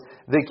harvest,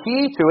 the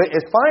key to it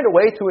is find a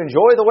way to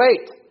enjoy the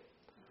wait.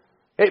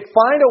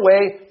 Find a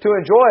way to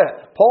enjoy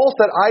it. Paul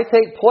said, I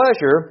take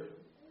pleasure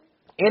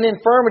in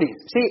infirmities.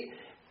 See,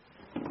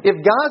 if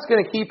God's going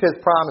to keep His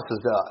promises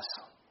to us,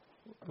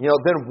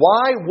 then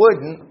why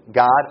wouldn't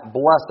God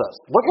bless us?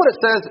 Look what it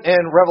says in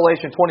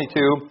Revelation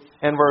 22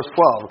 and verse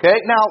 12. Okay?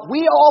 Now,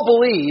 we all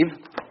believe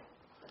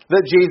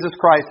that Jesus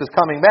Christ is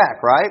coming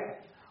back,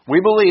 right?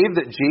 We believe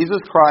that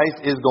Jesus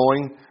Christ is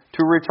going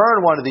to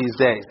return one of these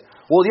days.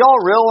 Well, do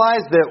y'all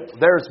realize that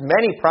there's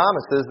many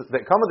promises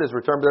that come with His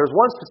return, but there's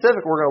one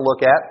specific we're going to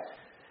look at.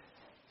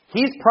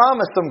 He's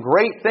promised some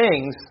great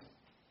things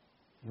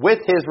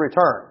with His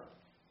return.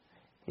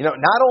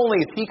 Not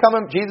only is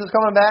Jesus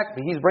coming back,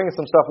 but He's bringing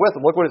some stuff with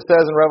Him. Look what it says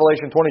in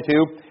Revelation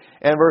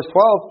 22 and verse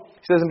 12.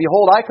 It says, and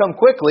behold, I come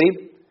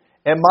quickly,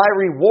 and my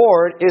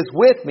reward is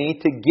with me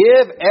to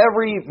give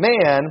every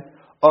man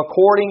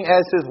according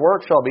as his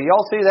work shall be.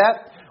 Y'all see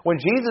that? When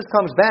Jesus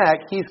comes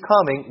back, He's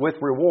coming with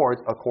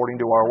rewards according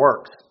to our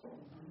works.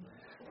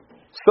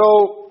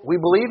 So, we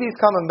believe He's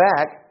coming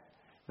back.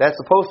 That's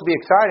supposed to be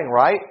exciting,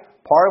 right?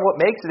 Part of what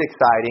makes it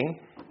exciting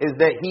is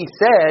that He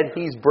said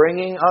He's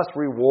bringing us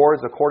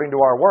rewards according to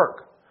our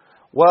work.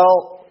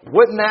 Well,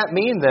 wouldn't that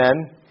mean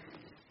then,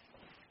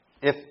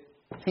 if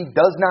if He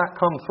does not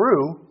come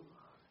through,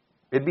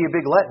 it'd be a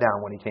big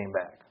letdown when He came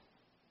back.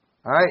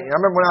 All right? I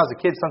remember when I was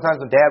a kid,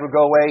 sometimes when Dad would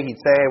go away,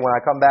 he'd say, when I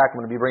come back,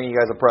 I'm going to be bringing you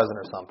guys a present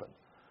or something.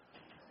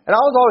 And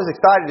I was always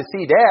excited to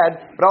see Dad,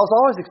 but I was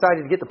always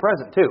excited to get the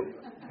present too.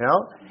 You know?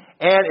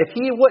 And if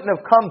He wouldn't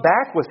have come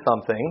back with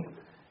something,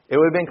 it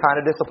would have been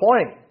kind of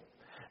disappointing.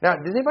 Now,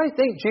 does anybody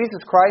think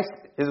Jesus Christ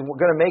is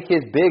going to make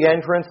His big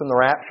entrance in the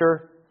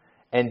rapture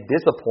and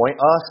disappoint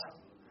us?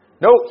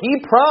 No,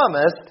 He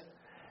promised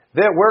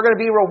that we're going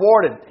to be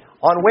rewarded.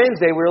 On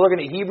Wednesday, we were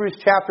looking at Hebrews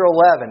chapter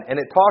 11, and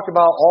it talked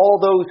about all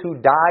those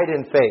who died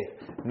in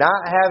faith, not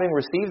having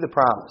received the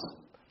promise,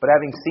 but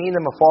having seen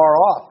them afar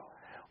off.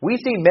 We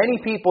see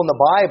many people in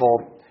the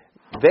Bible,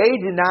 they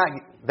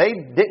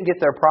didn't get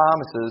their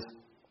promises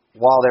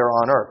while they were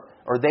on earth,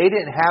 or they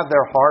didn't have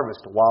their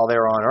harvest while they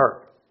were on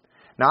earth.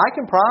 Now, I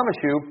can promise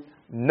you,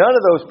 none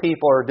of those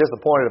people are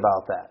disappointed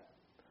about that.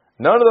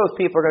 None of those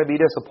people are going to be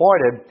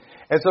disappointed.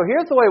 And so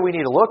here's the way we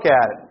need to look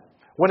at it.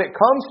 When it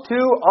comes to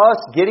us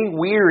getting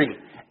weary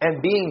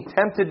and being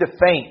tempted to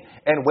faint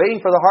and waiting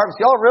for the harvest,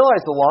 y'all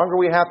realize the longer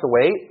we have to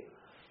wait,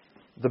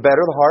 the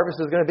better the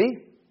harvest is going to be.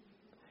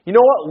 You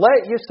know what?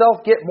 Let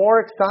yourself get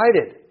more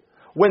excited.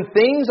 When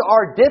things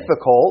are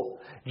difficult,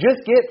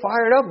 just get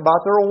fired up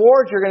about the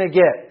rewards you're going to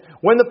get.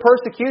 When the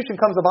persecution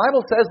comes, the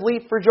Bible says,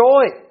 leap for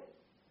joy.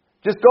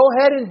 Just go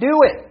ahead and do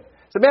it.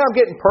 So, man, I'm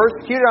getting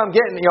persecuted. I'm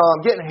getting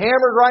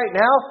hammered right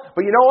now.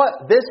 But you know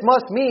what? This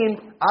must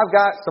mean I've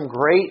got some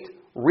great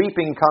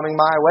reaping coming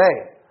my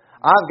way.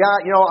 I've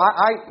got, we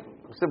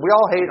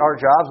all hate our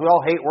jobs. We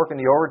all hate working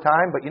the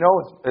overtime. But,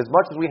 as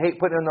much as we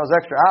hate putting in those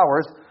extra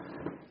hours,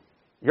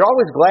 you're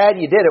always glad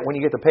you did it when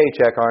you get the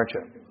paycheck, aren't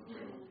you?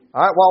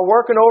 All right, while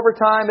working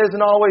overtime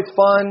isn't always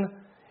fun,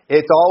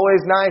 it's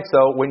always nice,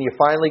 though, when you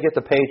finally get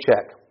the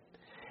paycheck.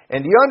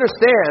 And do you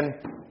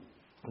understand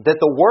that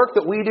the work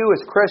that we do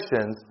as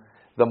Christians,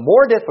 the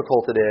more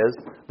difficult it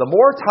is, the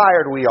more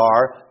tired we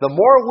are, the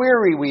more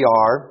weary we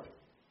are,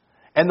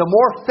 and the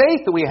more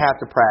faith that we have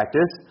to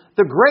practice,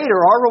 the greater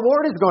our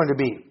reward is going to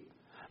be.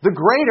 The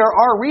greater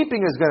our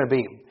reaping is going to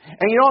be.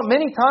 And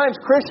many times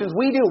Christians,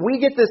 we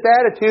get this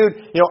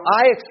attitude,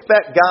 I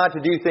expect God to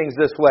do things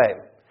this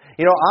way.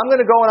 I'm going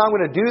to go and I'm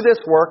going to do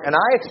this work, and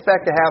I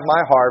expect to have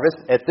my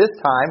harvest at this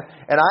time,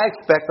 and I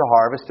expect the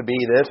harvest to be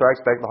this, or I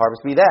expect the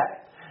harvest to be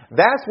that.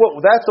 That's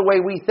the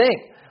way we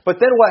think. But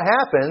then what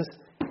happens?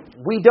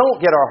 We don't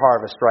get our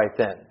harvest right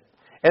then.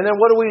 And then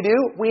what do?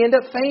 We end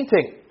up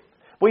fainting.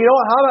 Well,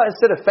 how about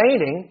instead of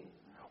fainting,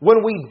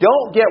 when we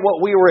don't get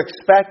what we were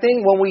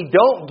expecting, when we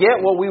don't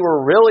get what we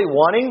were really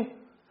wanting,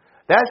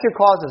 that should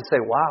cause us to say,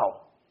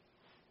 wow,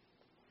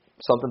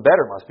 something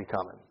better must be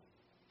coming.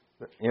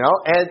 And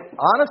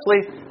honestly,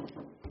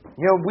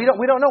 we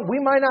don't know. We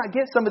might not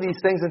get some of these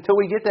things until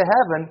we get to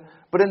heaven.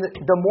 But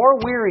the more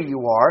weary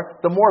you are,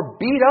 the more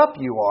beat up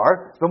you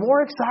are, the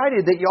more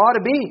excited that you ought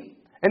to be.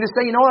 And to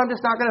say, I'm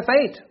just not going to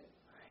faint.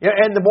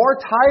 And the more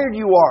tired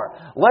you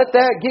are, let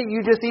that get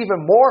you just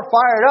even more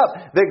fired up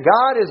that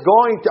God is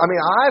going to,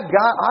 I've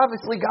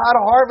obviously got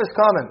a harvest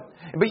coming.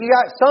 But you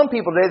got some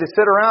people today that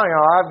sit around,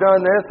 I've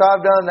done this,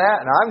 I've done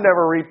that, and I've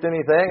never reaped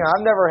anything.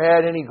 I've never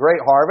had any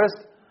great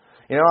harvest.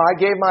 I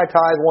gave my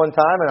tithe one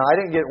time and I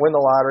didn't win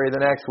the lottery the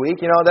next week.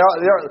 They're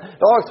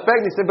all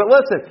expecting me to say, but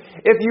listen,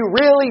 if you're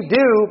really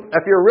doing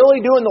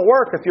the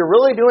work, if you're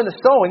really doing the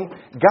sowing,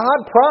 God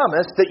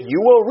promised that you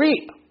will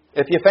reap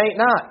if you faint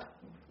not.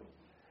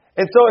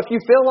 And so if you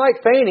feel like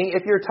fainting,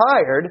 if you're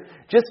tired,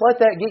 just let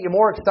that get you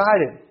more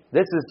excited.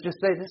 This is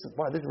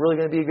really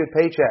going to be a good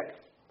paycheck.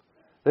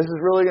 This is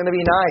really going to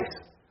be nice.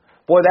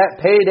 Boy,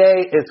 that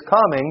payday is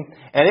coming,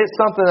 and it's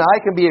something that I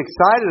can be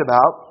excited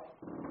about.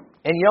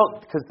 And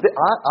because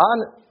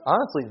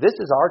honestly, this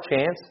is our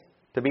chance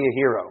to be a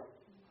hero.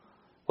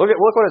 Look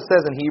what it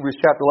says in Hebrews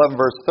chapter 11,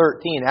 verse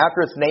 13.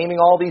 After it's naming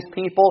all these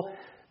people,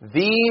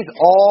 these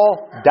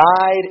all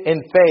died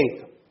in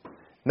faith,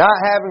 not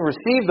having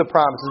received the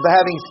promises, but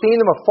having seen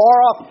them afar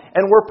off,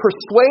 and were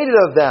persuaded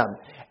of them,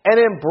 and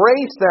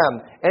embraced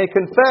them, and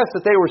confessed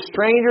that they were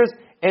strangers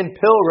and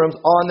pilgrims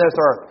on this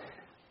earth.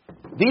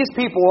 These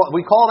people,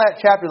 we call that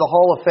chapter the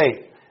Hall of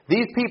Faith.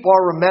 These people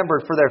are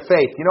remembered for their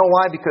faith. You know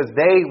why? Because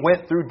they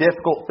went through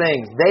difficult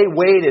things. They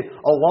waited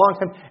a long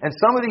time. And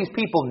some of these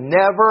people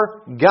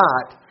never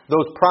got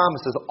those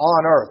promises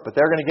on earth, but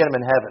they're going to get them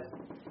in heaven.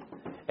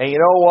 And you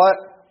know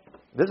what?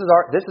 This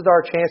is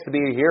our chance to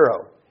be a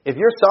hero. If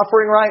you're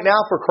suffering right now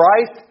for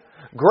Christ,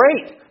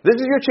 great. This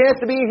is your chance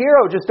to be a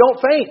hero. Just don't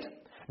faint.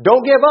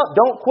 Don't give up.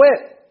 Don't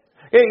quit.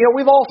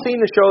 We've all seen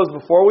the shows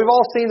before. We've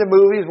all seen the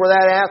movies where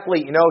that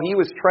athlete, he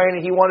was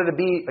training, he wanted to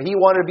be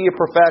a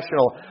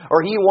professional, or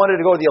he wanted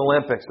to go to the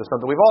Olympics or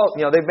something. We've all,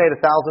 they've made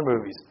 1,000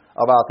 movies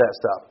about that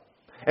stuff.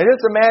 And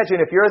just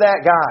imagine if you're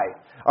that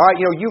guy. All right,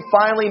 you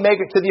finally make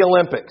it to the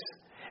Olympics.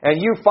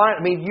 And you've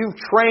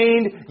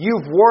trained,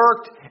 you've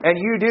worked, and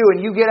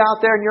you get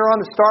out there and you're on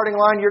the starting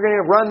line, you're going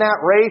to run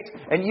that race,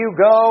 and you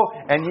go,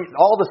 and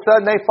all of a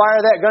sudden they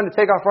fire that gun to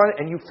take off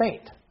running, and you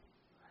faint.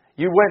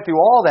 You went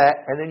through all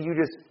that, and then you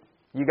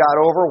got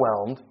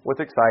overwhelmed with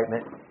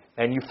excitement,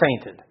 and you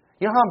fainted.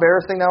 You know how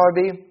embarrassing that would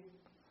be?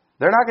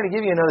 They're not going to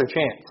give you another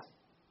chance.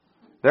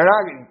 They're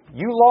not.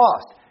 You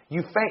lost.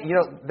 You faint. You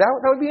know, that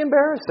would be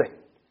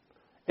embarrassing.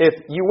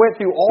 If you went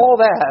through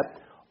all that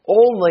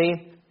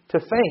only to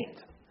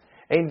faint.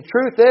 And the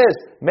truth is,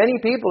 many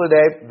people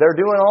today, they're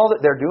doing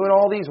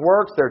all these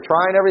works, they're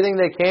trying everything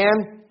they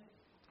can,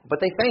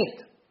 but they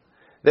faint.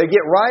 They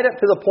get right up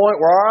to the point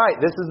where, all right,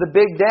 this is the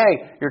big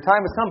day, your time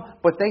has come,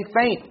 but they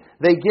faint.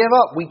 They give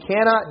up. We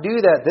cannot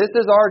do that. This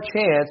is our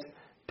chance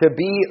to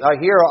be a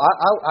hero.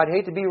 I'd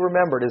hate to be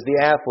remembered as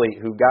the athlete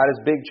who got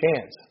his big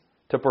chance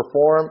to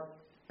perform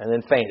and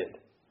then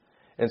fainted.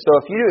 And so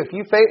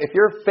if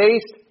you're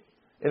faced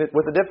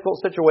with a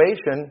difficult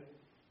situation,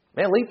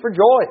 man, leap for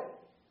joy.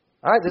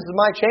 All right, this is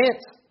my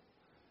chance.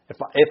 If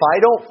I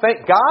don't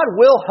faint, God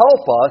will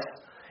help us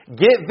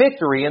get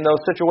victory in those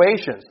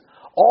situations.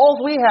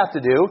 All we have to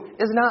do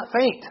is not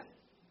faint.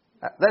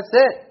 That's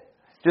it.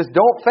 Just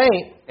don't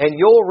faint and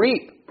you'll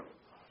reap.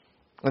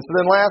 And so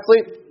then lastly,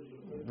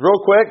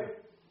 real quick,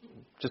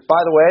 just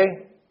by the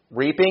way,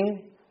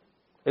 reaping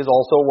is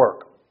also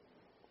work.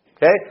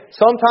 Okay?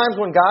 Sometimes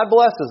when God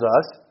blesses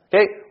us,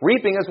 okay,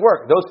 reaping is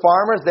work. Those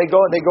farmers, they go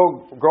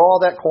grow all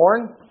that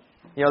corn.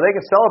 You know, they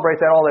can celebrate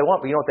that all they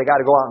want, but you know what? They got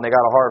to go out and they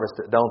got to harvest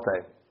it, don't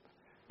they?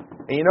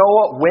 And you know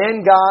what?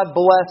 When God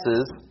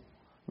blesses,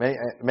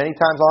 many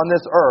times on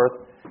this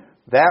earth,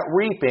 that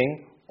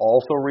reaping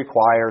also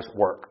requires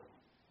work.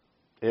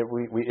 It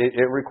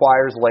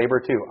requires labor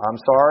too. I'm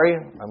sorry,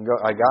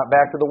 I got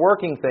back to the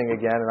working thing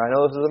again, and I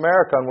know this is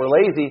America and we're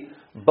lazy,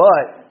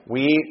 but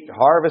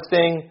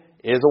harvesting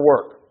is a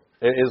work.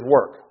 It is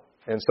work,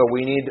 and so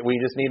we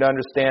just need to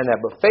understand that.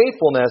 But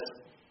faithfulness,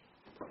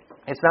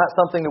 it's not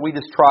something that we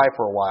just try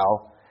for a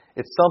while.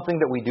 It's something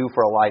that we do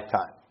for a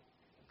lifetime.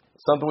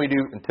 It's something we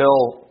do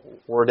until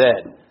we're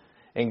dead.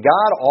 And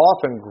God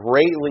often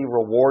greatly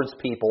rewards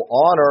people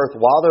on earth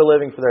while they're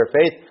living for their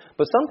faith,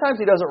 but sometimes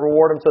He doesn't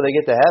reward them until they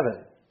get to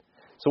heaven.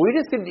 So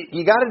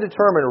you got to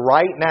determine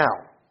right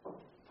now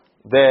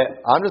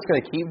that I'm just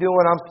going to keep doing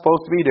what I'm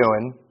supposed to be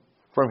doing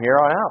from here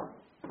on out.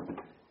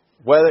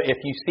 Whether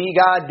if you see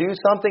God do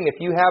something, if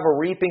you have a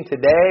reaping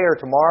today or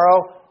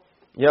tomorrow,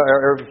 you know,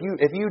 or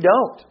if you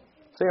don't,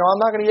 so I'm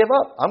not going to give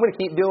up. I'm going to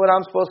keep doing what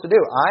I'm supposed to do.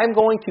 I'm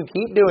going to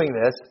keep doing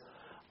this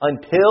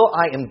until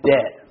I am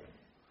dead.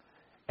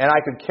 And I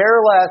could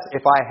care less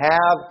if I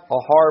have a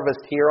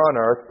harvest here on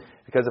earth,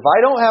 because if I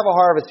don't have a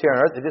harvest here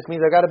on earth, it just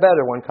means I got a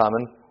better one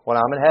coming when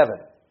I'm in heaven.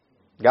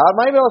 God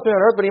might be able to be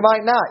on earth, but He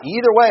might not.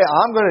 Either way,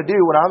 I'm going to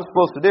do what I'm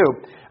supposed to do.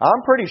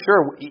 I'm pretty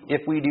sure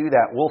if we do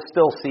that, we'll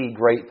still see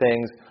great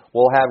things.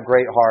 We'll have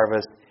great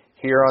harvest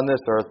here on this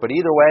earth. But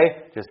either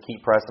way, just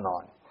keep pressing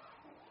on.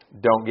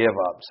 Don't give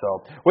up.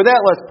 So with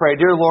that, let's pray.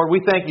 Dear Lord, we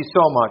thank You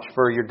so much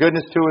for Your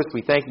goodness to us.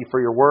 We thank You for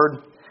Your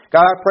word.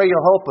 God, I pray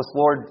You'll help us,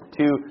 Lord,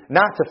 to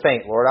not to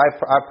faint, Lord.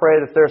 I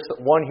pray that there's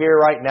one here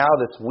right now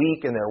that's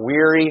weak and they're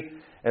weary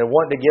and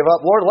wanting to give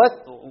up. Lord,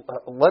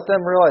 let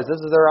them realize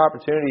this is their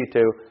opportunity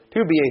to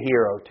be a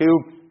hero, to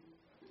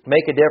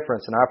make a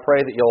difference. And I pray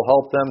that You'll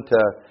help them to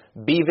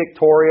be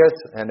victorious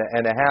and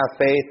to have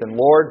faith. And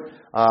Lord,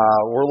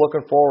 we're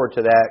looking forward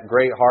to that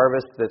great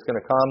harvest that's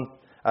going to come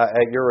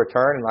at Your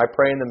return. And I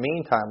pray in the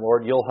meantime,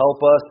 Lord, You'll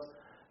help us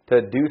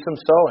to do some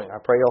sowing.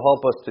 I pray You'll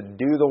help us to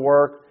do the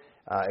work,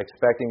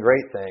 expecting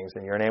great things.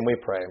 In Your name we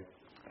pray.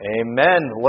 Amen.